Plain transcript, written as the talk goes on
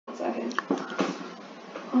second.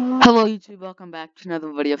 Hello YouTube, welcome back to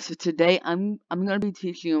another video. So today I'm gonna be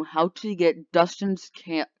teaching you how to get Dustin's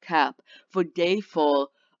cap for day 4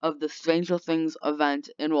 of the Stranger Things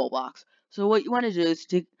event in Roblox. So what you want to do is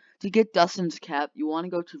to get Dustin's cap, you want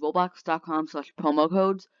to go to roblox.com/promo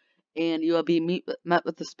codes, and you will be met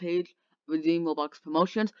with this page, redeem Roblox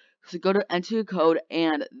promotions. So go to enter your code,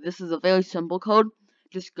 and this is a very simple code.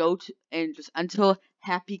 Just go to and just enter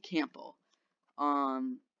Happy Campo.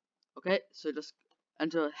 Okay, so just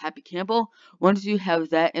enter Happy Campbell. Once you have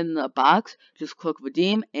that in the box, just click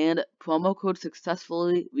redeem and promo code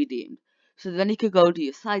successfully redeemed. So then you could go to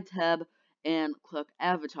your side tab and click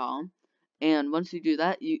avatar. And once you do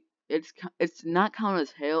that, it's not counted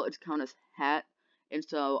as hair, it's counted as hat. And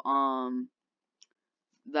so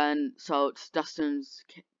so it's Dustin's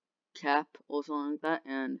cap or something like that.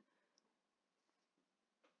 And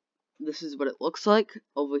this is what it looks like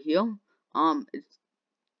over here.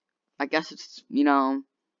 I guess it's,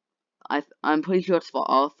 I'm pretty sure it's for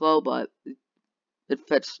Alpha, but it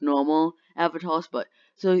fits normal avatars. But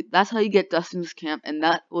so that's how you get Dustin's camp, and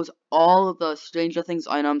that was all of the Stranger Things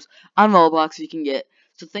items on Roblox you can get.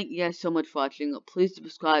 So thank you guys so much for watching. Please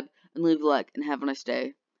subscribe and leave a like, and have a nice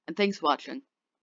day. And thanks for watching.